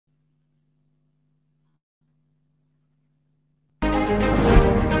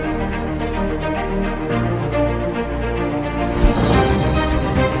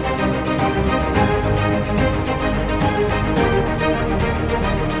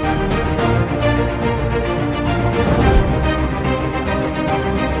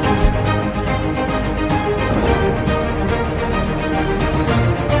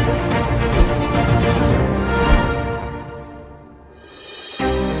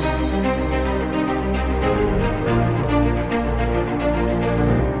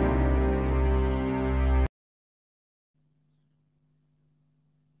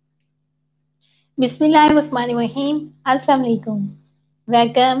Bismillahirrahmanirrahim. Assalamu alaikum.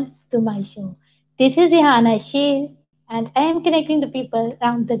 Welcome to my show. This is Ihana Sheer and I am connecting the people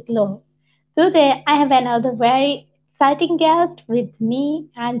around the globe. Today I have another very exciting guest with me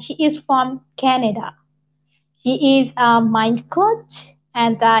and she is from Canada. She is a mind coach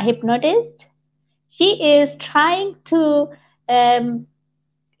and a hypnotist. She is trying to um,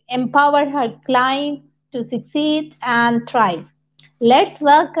 empower her clients to succeed and thrive. Let's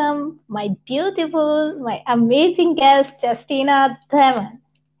welcome my beautiful, my amazing guest, Jassteena Dhawan.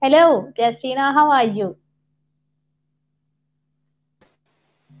 Hello, Jassteena, how are you?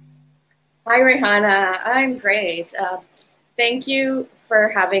 Hi, Rihanna. I'm great. Thank you for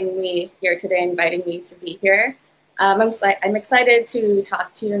having me here today, inviting me to be here. I'm excited to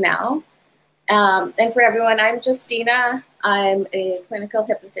talk to you now. And for everyone, I'm Jassteena. I'm a clinical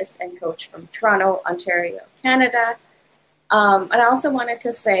hypnotist and coach from Toronto, Ontario, Canada. And I also wanted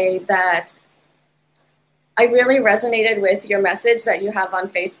to say that I really resonated with your message that you have on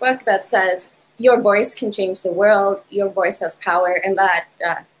Facebook that says, your voice can change the world, your voice has power, and that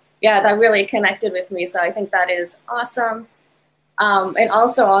that really connected with me. So I think that is awesome. And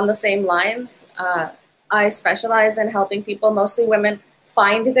also on the same lines, I specialize in helping people, mostly women,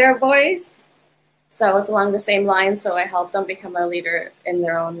 find their voice. So it's along the same lines. So I help them become a leader in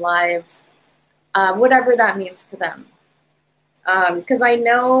their own lives, whatever that means to them. Because I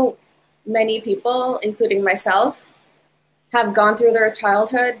know many people, including myself, have gone through their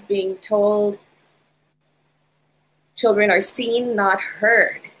childhood being told children are seen, not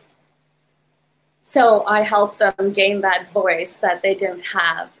heard. So I help them gain that voice that they didn't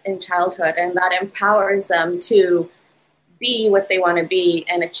have in childhood, and that empowers them to be what they want to be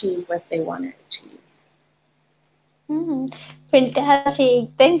and achieve what they want to achieve. Fantastic.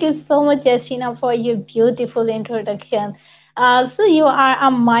 Thank you so much, Jastina, for your beautiful introduction. So you are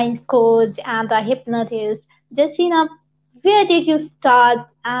a mind coach and a hypnotist. Justina, where did you start?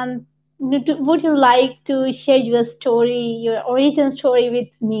 And would you like to share your story, your origin story with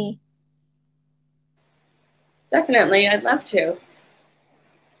me? Definitely, I'd love to.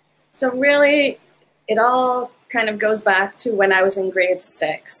 So really, it all kind of goes back to when I was in grade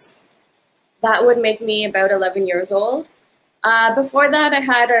 6. That would make me about 11 years old. Before that, I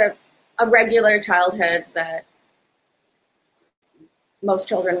had a regular childhood that most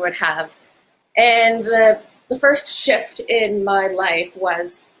children would have. And the first shift in my life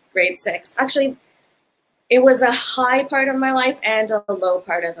was grade 6. Actually, it was a high part of my life and a low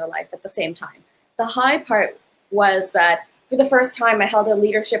part of the life at the same time. The high part was that for the first time I held a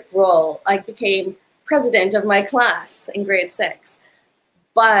leadership role. I became president of my class in grade 6.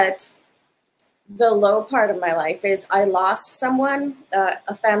 But the low part of my life is I lost someone,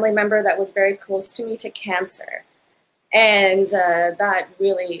 a family member that was very close to me, to cancer. And that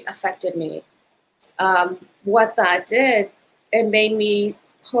really affected me. What that did, it made me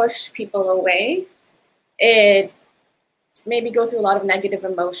push people away. It made me go through a lot of negative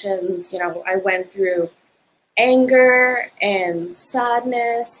emotions. You know, I went through anger and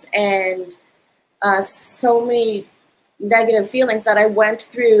sadness and so many negative feelings that I went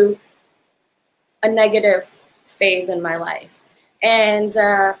through a negative phase in my life. And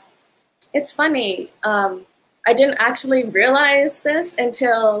it's funny, I didn't actually realize this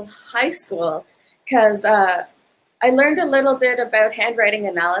until high school, because I learned a little bit about handwriting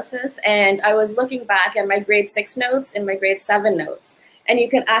analysis, and I was looking back at my grade 6 notes and my grade 7 notes, and you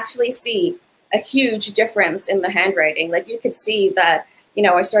can actually see a huge difference in the handwriting. Like, you could see that, you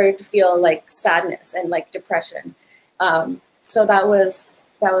know, I started to feel like sadness and like depression. So that was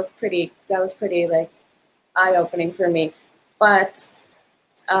pretty like eye-opening for me. But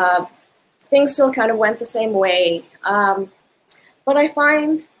things still kind of went the same way. But I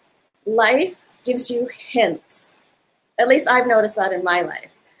find life gives you hints. At least I've noticed that in my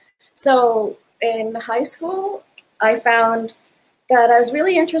life. So in high school, I found that I was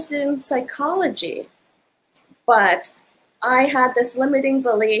really interested in psychology, but I had this limiting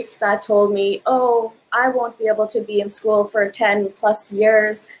belief that told me, oh, I won't be able to be in school for 10 plus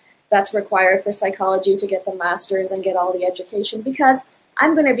years. that's required for psychology to get the master's and get all the education, because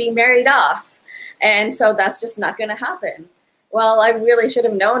I'm going to be married off. And so that's just not going to happen. Well, I really should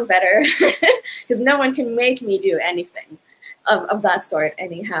have known better, because no one can make me do anything of that sort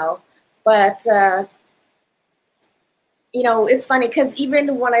anyhow. But, you know, it's funny because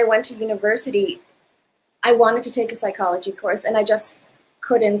even when I went to university, I wanted to take a psychology course and I just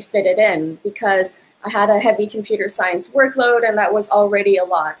couldn't fit it in because I had a heavy computer science workload and that was already a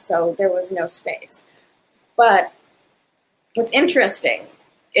lot, so there was no space. But what's interesting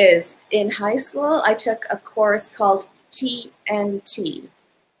is in high school, I took a course called TNT,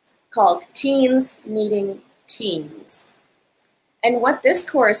 called Teens Needing Teens. And what this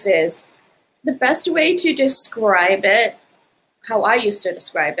course is, the best way to describe it, how I used to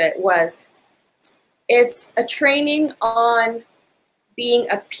describe it, was it's a training on being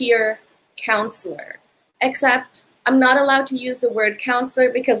a peer counselor, except I'm not allowed to use the word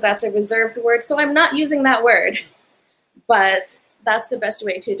counselor because that's a reserved word, so I'm not using that word, but that's the best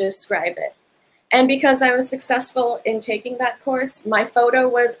way to describe it. And because I was successful in taking that course, my photo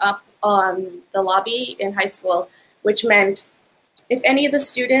was up on the lobby in high school, which meant if any of the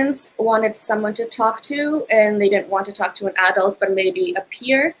students wanted someone to talk to and they didn't want to talk to an adult, but maybe a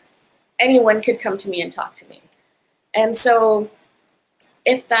peer, anyone could come to me and talk to me. And so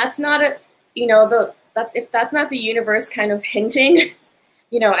if that's not a, you know, if that's not the universe kind of hinting,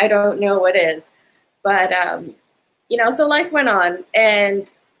 you know, I don't know what is. But, you know, so life went on.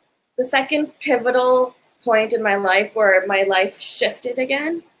 And the second pivotal point in my life where my life shifted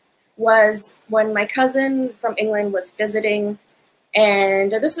again was when my cousin from England was visiting.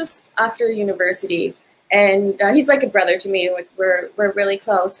 And this was after university. And he's like a brother to me. We're really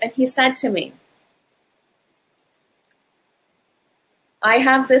close. And he said to me, I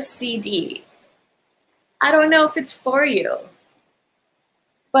have this CD. I don't know if it's for you,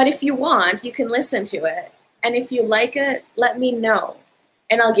 but if you want, you can listen to it. And if you like it, let me know,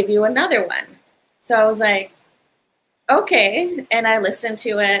 and I'll give you another one. So I was like, okay. And I listened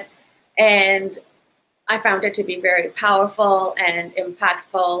to it, and I found it to be very powerful and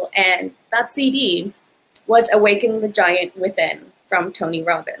impactful. And that CD was Awaken the Giant Within from Tony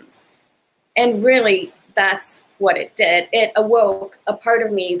Robbins. And really, that's what it did. It awoke a part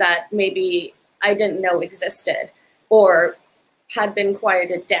of me that maybe I didn't know existed or had been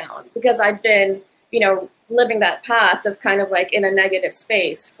quieted down, because I'd been, you know, living that path of kind of like in a negative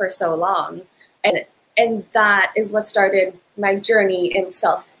space for so long. And that is what started my journey in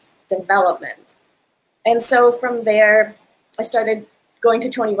self-development. And so from there, I started going to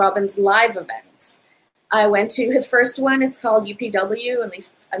Tony Robbins' live events. I went to his first one. It's called UPW,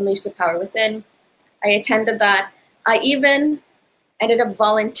 Unleash the Power Within. I attended that. I even ended up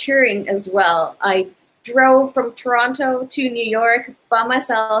volunteering as well. I drove from Toronto to New York by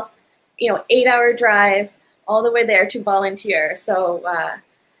myself, you know, 8-hour drive all the way there to volunteer. So,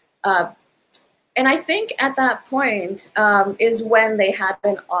 and I think at that point is when they had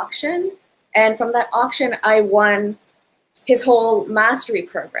an auction. And from that auction, I won his whole mastery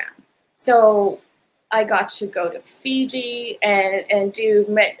program. So I got to go to Fiji and do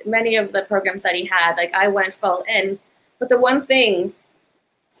many of the programs that he had. Like, I went full in. But the one thing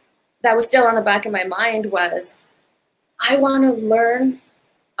that was still on the back of my mind was, I want to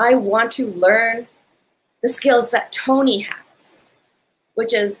learn the skills that Tony has,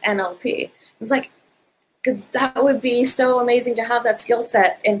 which is NLP. I was like, because that would be so amazing to have that skill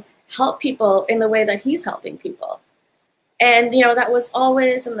set and help people in the way that he's helping people. And, you know, that was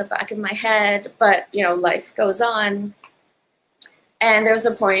always in the back of my head, but, you know, life goes on. And there was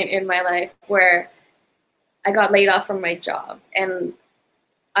a point in my life where I got laid off from my job, and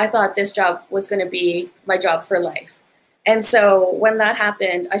I thought this job was going to be my job for life. And so when that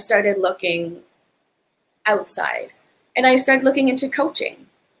happened, I started looking outside, and I started looking into coaching.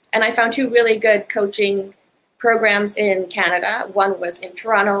 And I found 2 really good coaching programs in Canada. One was in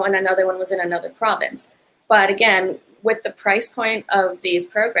Toronto and another one was in another province. But again, with the price point of these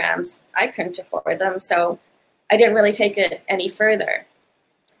programs, I couldn't afford them, so I didn't really take it any further.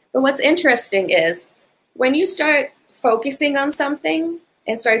 But what's interesting is when you start focusing on something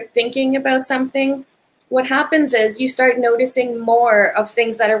and start thinking about something, what happens is you start noticing more of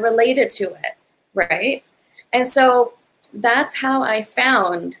things that are related to it, right? And so that's how I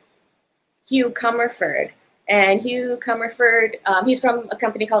found Hugh Comerford. And Hugh Comerford, he's from a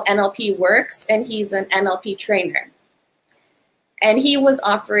company called NLP Works, and he's an NLP trainer. And he was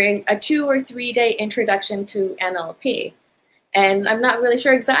offering a 2 or 3 day introduction to NLP. And I'm not really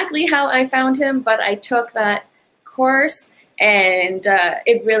sure exactly how I found him, but I took that course and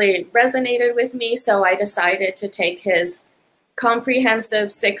it really resonated with me. So I decided to take his comprehensive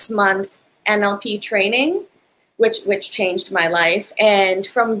 6-month NLP training, which changed my life. And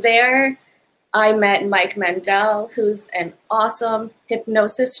from there, I met Mike Mandel, who's an awesome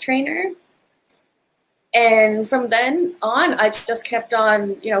hypnosis trainer. And from then on, I just kept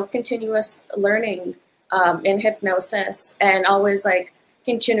on, continuous learning in hypnosis and always like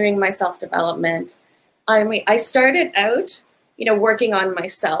continuing my self-development. I mean, I started out, working on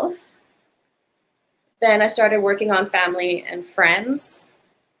myself. Then I started working on family and friends.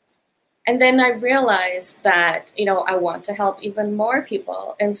 And then I realized that, I want to help even more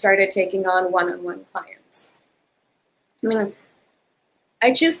people and started taking on one-on-one clients. I mean,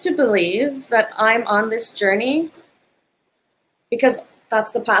 I choose to believe that I'm on this journey because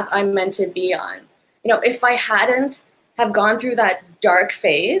that's the path I'm meant to be on. If I hadn't have gone through that dark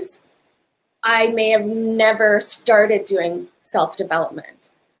phase, I may have never started doing self-development.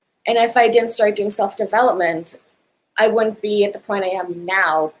 And if I didn't start doing self-development, I wouldn't be at the point I am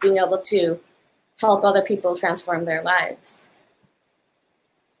now, being able to help other people transform their lives.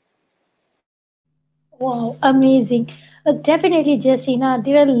 Wow, amazing. Definitely, Jastina,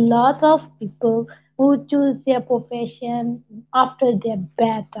 there are lots of people who choose their profession after their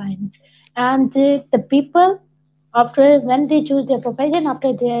bad times. And the people, after when they choose their profession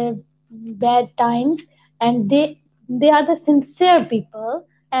after their bad times, and they are the sincere people,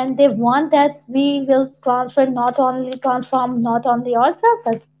 and they want that we will transform not only ourselves,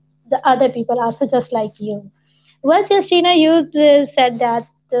 but the other people also just like you. Well, Justina, you said that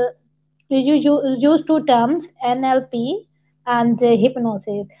you use two terms, NLP and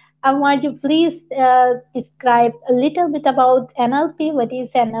hypnosis. I want you please describe a little bit about NLP. What is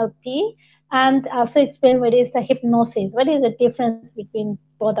NLP? And also explain what is the hypnosis. What is the difference between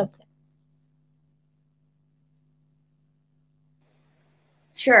both of them?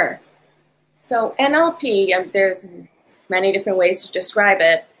 Sure. So NLP, there's many different ways to describe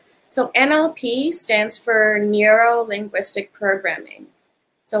it. So NLP stands for neuro-linguistic programming.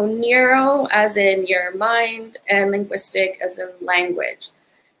 So neuro as in your mind and linguistic as in language.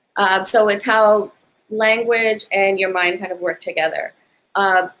 So it's how language and your mind kind of work together.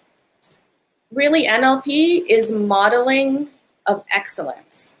 Really, NLP is modeling of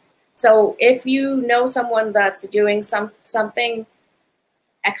excellence. So if you know someone that's doing something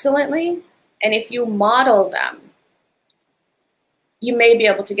excellently, and if you model them, you may be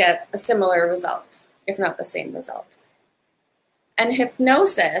able to get a similar result, if not the same result. And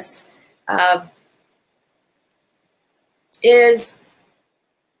hypnosis is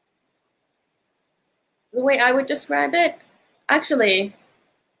the way I would describe it. Actually,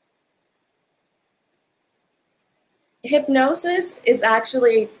 hypnosis is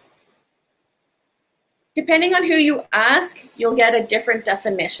actually, depending on who you ask, you'll get a different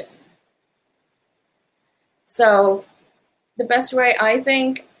definition. So the best way I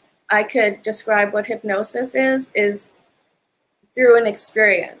think I could describe what hypnosis is through an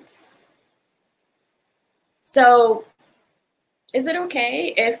experience. So is it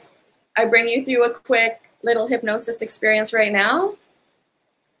okay if I bring you through a quick little hypnosis experience right now?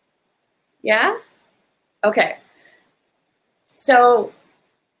 Yeah? Okay. So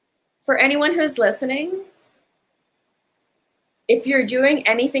for anyone who's listening, if you're doing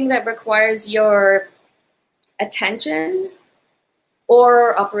anything that requires your attention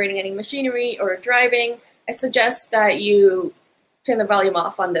or operating any machinery or driving, I suggest that you turn the volume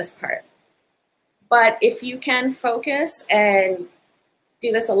off on this part. But if you can focus and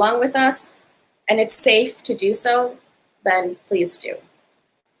do this along with us, and it's safe to do so, then please do.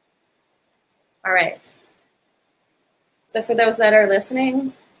 All right. So for those that are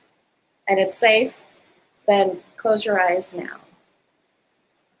listening and it's safe, then close your eyes now.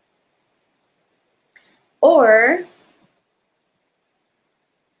 Or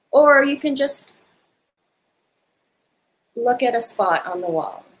you can just look at a spot on the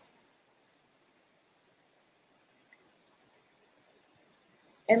wall.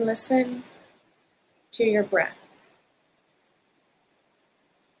 And listen to your breath.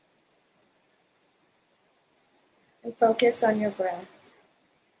 And focus on your breath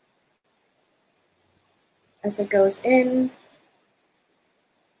as it goes in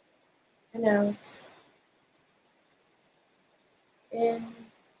and out. In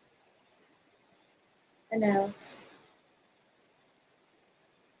and out.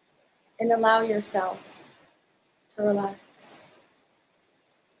 And allow yourself to relax.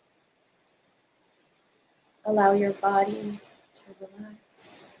 Allow your body to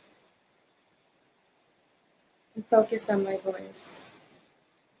relax. And focus on my voice.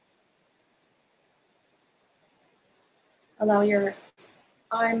 Allow your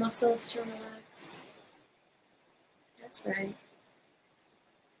eye muscles to relax. That's right.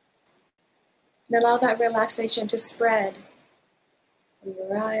 And allow that relaxation to spread from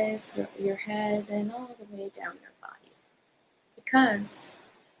your eyes, your head, and all the way down your body. Because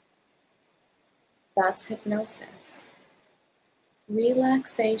that's hypnosis.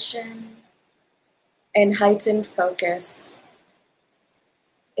 Relaxation and heightened focus.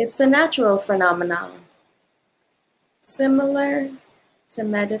 It's a natural phenomenon, similar to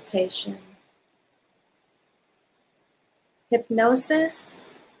meditation. Hypnosis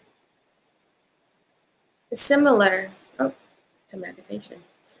is similar to meditation.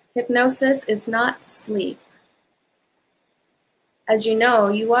 Hypnosis is not sleep. As you know,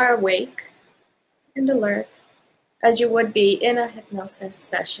 you are awake and alert, as you would be in a hypnosis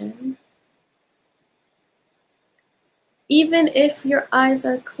session. Even if your eyes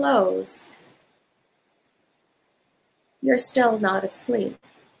are closed, you're still not asleep.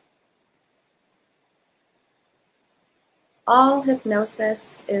 All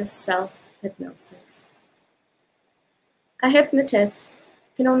hypnosis is self-hypnosis. A hypnotist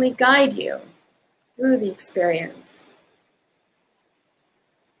can only guide you through the experience.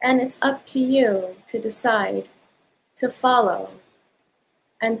 And it's up to you to decide to follow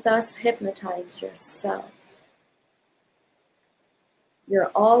and thus hypnotize yourself.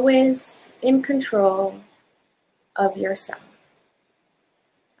 You're always in control of yourself.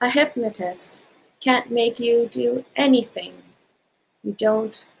 A hypnotist can't make you do anything you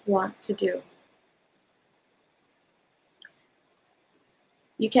don't want to do.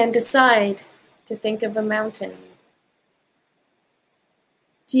 You can decide to think of a mountain,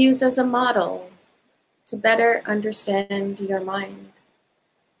 to use as a model to better understand your mind.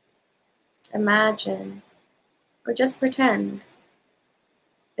 Imagine, or just pretend,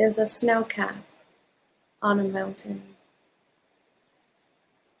 there's a snow cap on a mountain.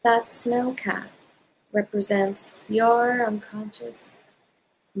 That snow cap represents your unconscious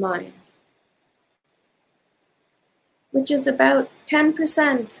mind, which is about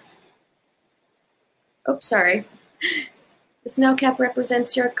 10%. The snow cap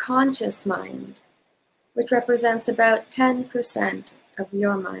represents your conscious mind, which represents about 10% of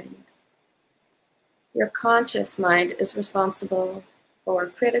your mind. Your conscious mind is responsible for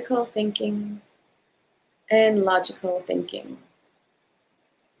critical thinking and logical thinking.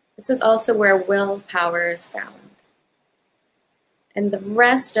 This is also where willpower is found. And the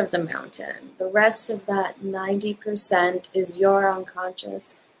rest of the mountain, the rest of that 90% is your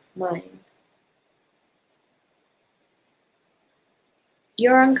unconscious mind.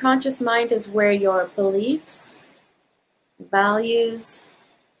 Your unconscious mind is where your beliefs, values,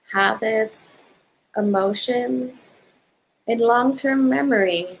 habits, emotions, and long-term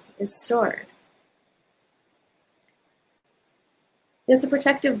memory is stored. There's a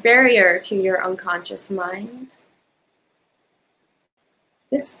protective barrier to your unconscious mind.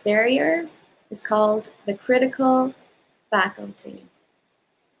 This barrier is called the critical faculty.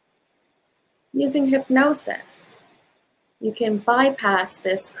 Using hypnosis, you can bypass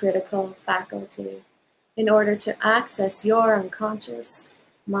this critical faculty in order to access your unconscious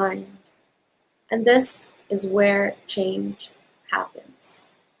mind. And this is where change happens.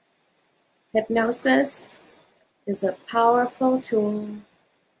 Hypnosis is a powerful tool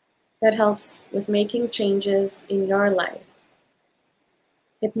that helps with making changes in your life.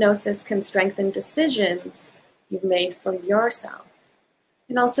 Hypnosis can strengthen decisions you've made for yourself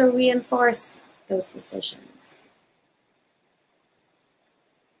and also reinforce those decisions.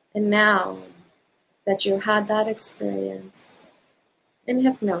 And now that you had that experience in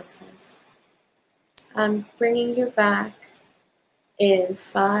hypnosis, I'm bringing you back in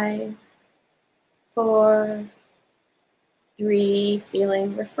 5, 4, 3,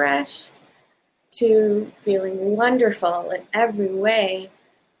 feeling refreshed, 2, feeling wonderful in every way,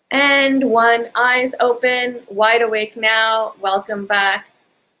 and 1, eyes open, wide awake now, welcome back.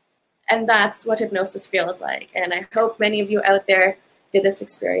 And that's what hypnosis feels like. And I hope many of you out there did this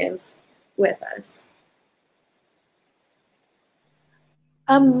experience with us.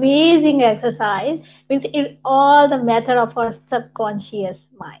 Amazing exercise with all the method of our subconscious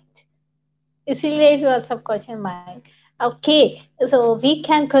mind. It's related to our subconscious mind. Okay, so we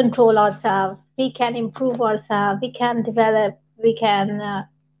can control ourselves, we can improve ourselves, we can develop,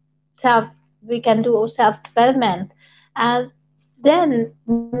 self, we can do self development. And then,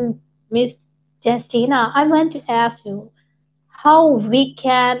 Miss Justina, I want to ask you how we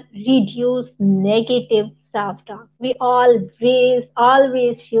can reduce negative self-talk. We always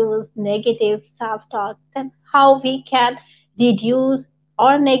use negative self-talk. Then how we can reduce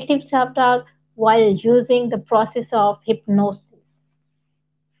our negative self-talk while using the process of hypnosis.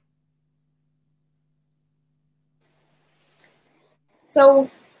 So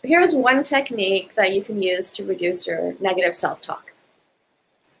here's one technique that you can use to reduce your negative self-talk.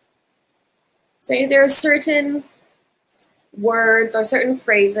 Say there are certain words or certain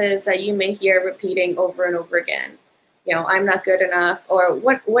phrases that you may hear repeating over and over again. You know, I'm not good enough, or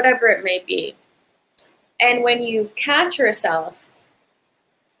whatever it may be. And when you catch yourself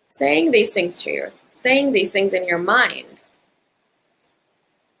saying these things in your mind,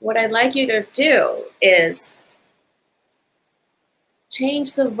 what I'd like you to do is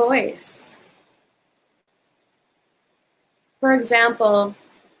change the voice. For example,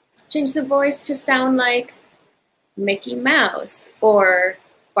 change the voice to sound like Mickey Mouse or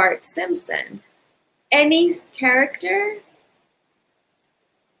Bart Simpson. Any character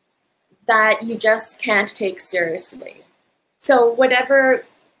that you just can't take seriously. So whatever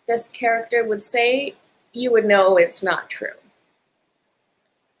this character would say, you would know it's not true.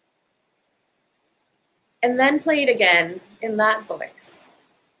 And then play it again in that voice.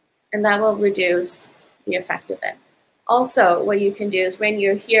 And that will reduce the effect of it. Also, what you can do is when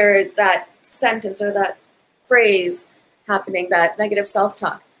you hear that sentence or that phrase happening, that negative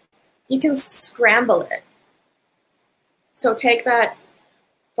self-talk, you can scramble it. So take that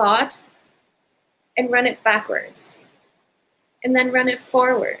thought and run it backwards. And then run it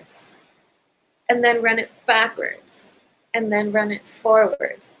forwards. And then run it backwards. And then run it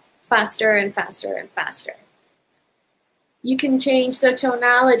forwards. Faster and faster and faster. You can change the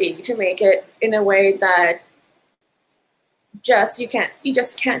tonality to make it in a way that you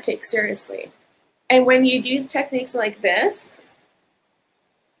just can't take seriously. And when you do techniques like this,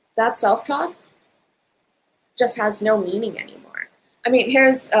 that self-talk just has no meaning anymore. I mean,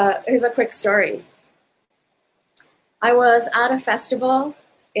 here's a quick story. I was at a festival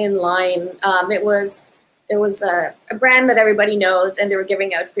in line. It was a brand that everybody knows, and they were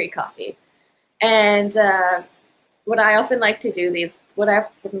giving out free coffee. And what I often like to do is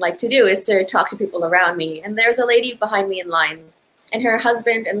to talk to people around me. And there's a lady behind me in line, and her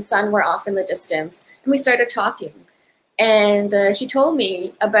husband and son were off in the distance, and we started talking. And she told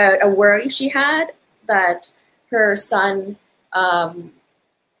me about a worry she had that her son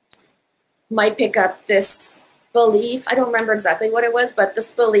might pick up this belief. I don't remember exactly what it was, but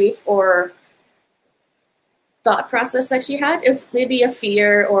this belief or thought process that she had, it was maybe a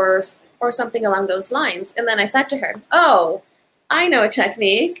fear or something along those lines. And then I said to her, oh, I know a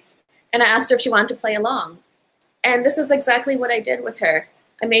technique. And I asked her if she wanted to play along. And this is exactly what I did with her.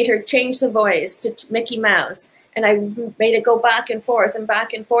 I made her change the voice to Mickey Mouse. And I made it go back and forth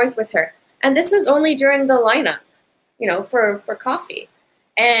with her. And this is only during the lineup, for coffee.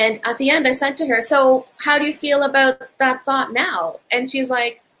 And at the end, I said to her, so how do you feel about that thought now? And she's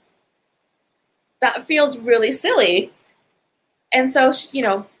like, that feels really silly. And so, as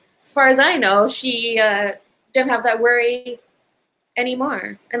far as I know, she didn't have that worry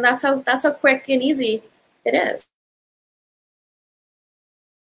anymore. And that's how quick and easy it is.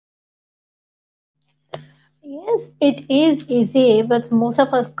 Yes, it is easy, but most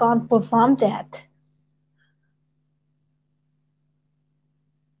of us can't perform that.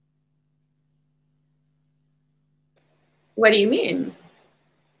 What do you mean?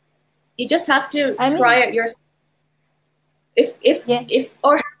 You just have to I try mean, it yourself. yeah,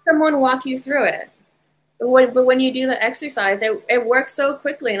 Or have someone walk you through it. But when you do the exercise, it works so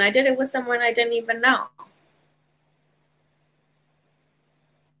quickly. And I did it with someone I didn't even know.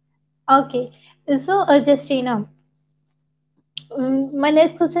 okay. So, Justina, my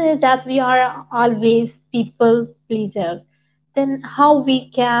next question is that we are always people pleasers. Then how we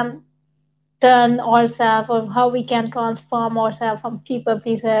can turn ourselves or how we can transform ourselves from people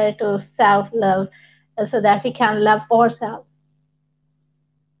pleaser to self love so that we can love ourselves.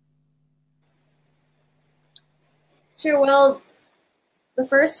 Sure. Well, the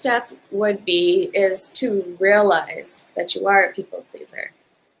first step is to realize that you are a people pleaser.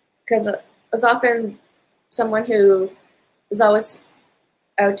 Because as often someone who is always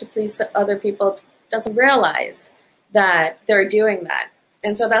out to please other people doesn't realize that they're doing that.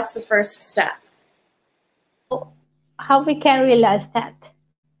 And so that's the first step. How we can realize that?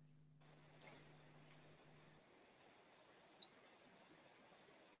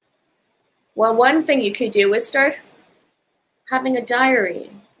 Well, one thing you could do is start having a diary,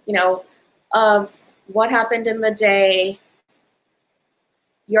 of what happened in the day,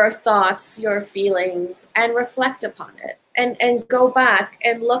 your thoughts, your feelings, and reflect upon it. And go back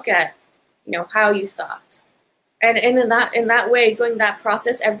and look at, how you thought. And in that way, doing that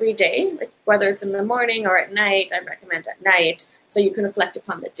process every day, like whether it's in the morning or at night, I recommend at night, so you can reflect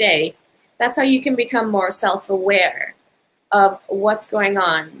upon the day. That's how you can become more self-aware of what's going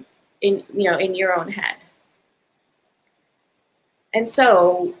on in your own head. And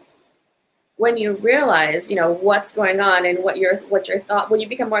so when you realize, you know, what's going on and what your thought, when you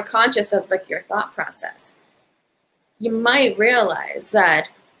become more conscious of like your thought process, you might realize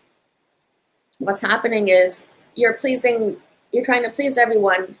that what's happening is you're trying to please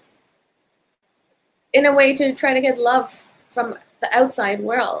everyone in a way to try to get love from the outside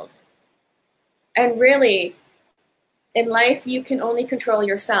world. And really, in life, you can only control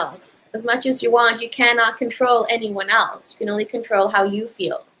yourself. As much as you want, you cannot control anyone else. You can only control how you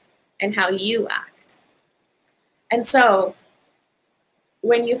feel and how you act. And so,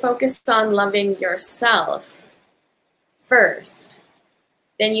 when you focus on loving yourself first,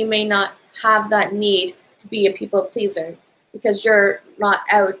 then you may not have that need to be a people pleaser because you're not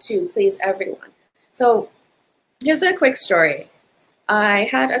out to please everyone. So here's a quick story. I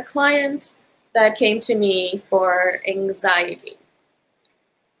had a client that came to me for anxiety.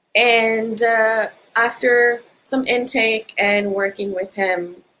 And after some intake and working with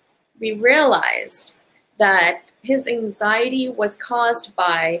him, we realized that his anxiety was caused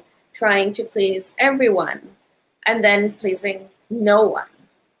by trying to please everyone and then pleasing no one.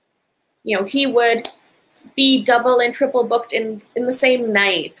 You know, he would be double and triple booked in the same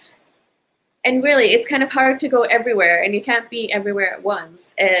night. And really, it's kind of hard to go everywhere, and you can't be everywhere at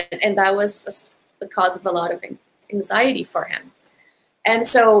once. And that was the cause of a lot of anxiety for him. And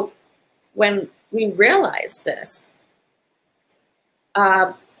so when we realized this,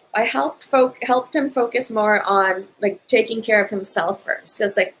 I helped him focus more on like taking care of himself first,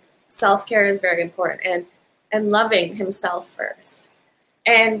 because like self-care is very important, and loving himself first.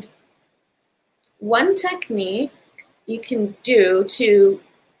 And one technique you can do to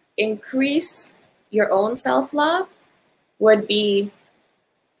increase your own self-love would be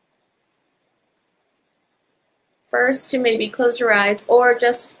first to maybe close your eyes or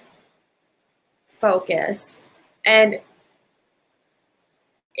just focus. And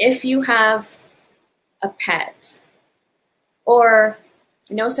if you have a pet, or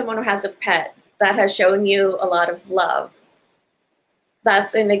you know someone who has a pet that has shown you a lot of love,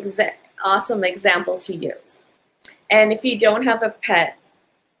 that's an awesome example to use. And if you don't have a pet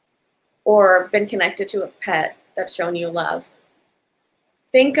or been connected to a pet that's shown you love,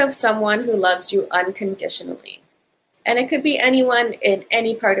 think of someone who loves you unconditionally. And it could be anyone in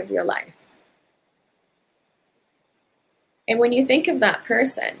any part of your life. And when you think of that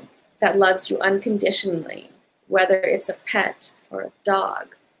person that loves you unconditionally, whether it's a pet or a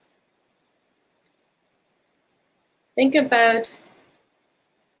dog, think about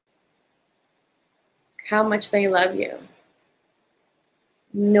how much they love you,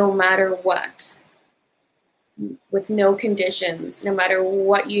 no matter what, with no conditions, no matter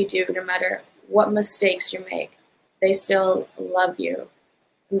what you do, no matter what mistakes you make, they still love you.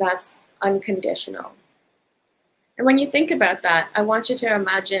 And that's unconditional. And when you think about that, I want you to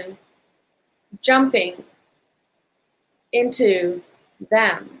imagine jumping into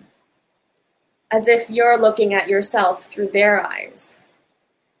them as if you're looking at yourself through their eyes.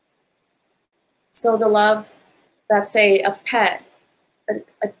 So the love that, say, a pet,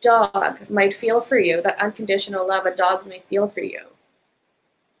 a dog might feel for you, that unconditional love a dog may feel for you.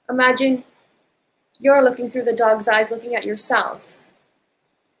 Imagine you're looking through the dog's eyes, looking at yourself,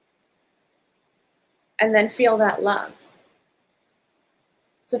 and then feel that love.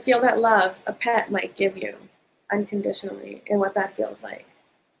 So feel that love a pet might give you unconditionally and what that feels like.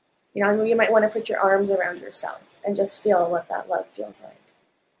 You know, you might want to put your arms around yourself and just feel what that love feels like.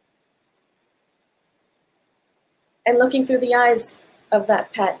 And looking through the eyes of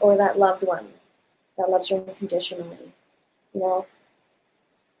that pet or that loved one that loves you unconditionally, you know,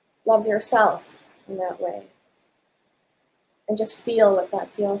 love yourself in that way. And just feel what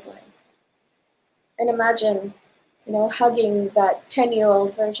that feels like. And imagine, you know, hugging that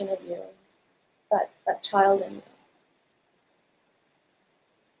 10-year-old version of you, that child in you.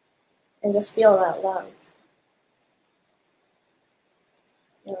 And just feel that love.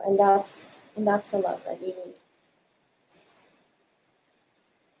 You know, and that's the love that you need.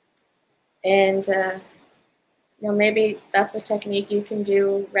 And you know, maybe that's a technique you can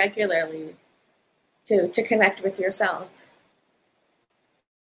do regularly to connect with yourself.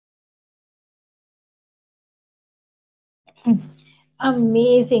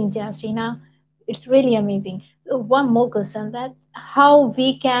 Amazing, Jastina. It's really amazing. So one more question, that how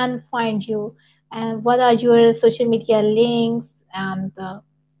we can find you, and what are your social media links, and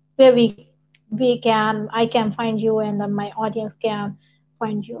where we can I can find you, and my audience can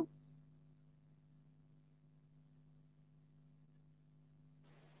find you.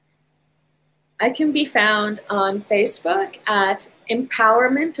 I can be found on Facebook at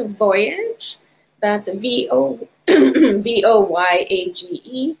Empowerment Voyage. That's VOYAGE.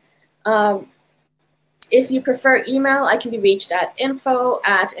 Um, if you prefer email, I can be reached at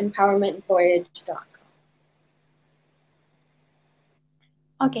info@empowermentvoyage.com.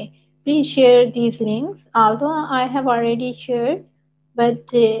 Okay, please share these links. Although I have already shared, but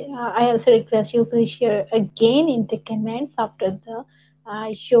I also request you please share again in the comments after the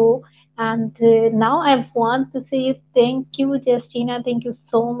show. And now I want to say thank you, Justina. Thank you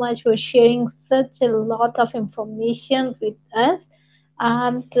so much for sharing such a lot of information with us.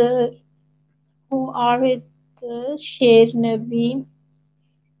 And who are with Share Nabi?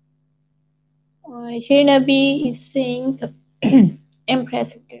 Share Nabi is saying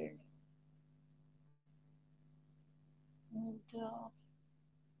impressive girl. And,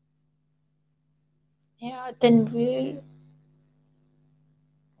 yeah, then we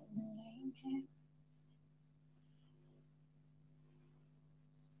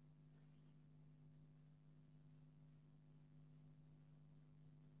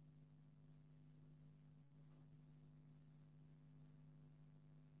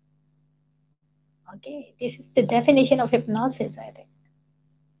okay, this is the definition of hypnosis, I think.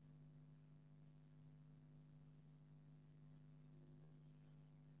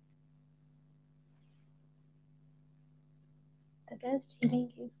 The best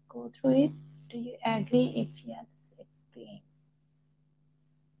healing is go through it. Do you agree? If yes, explain.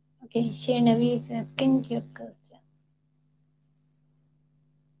 Okay, Shanavi is asking your question.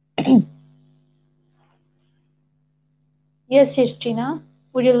 Yes, Justina,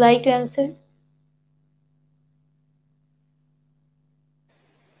 would you like to answer?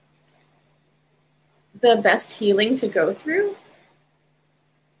 The best healing to go through?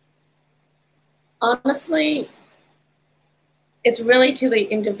 Honestly, it's really to the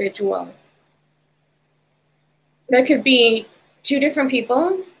individual. There could be two different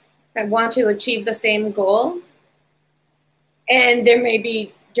people that want to achieve the same goal, and there may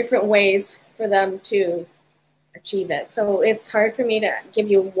be different ways for them to achieve it. So it's hard for me to give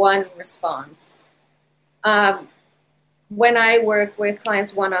you one response. Um, when I work with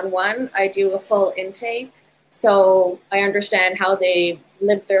clients one-on-one, I do a full intake. So I understand how they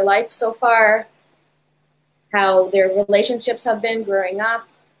lived their life so far, how their relationships have been growing up.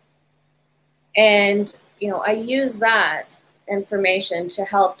 And, I use that information to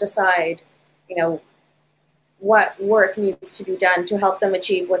help decide, what work needs to be done to help them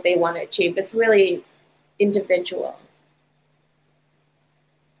achieve what they want to achieve. It's really individual.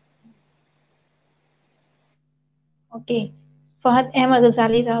 Okay, Fahad Ahmad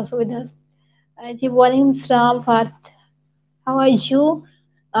Ghazali is also with us. Ji Walim Salam, Fahad. How are you?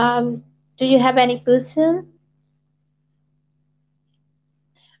 Do you have any question?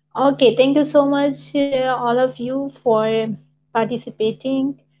 Okay, thank you so much, all of you, for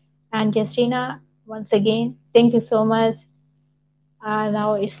participating. And Justina, once again, thank you so much.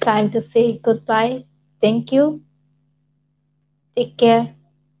 Now it's time to say goodbye. Thank you. Take care.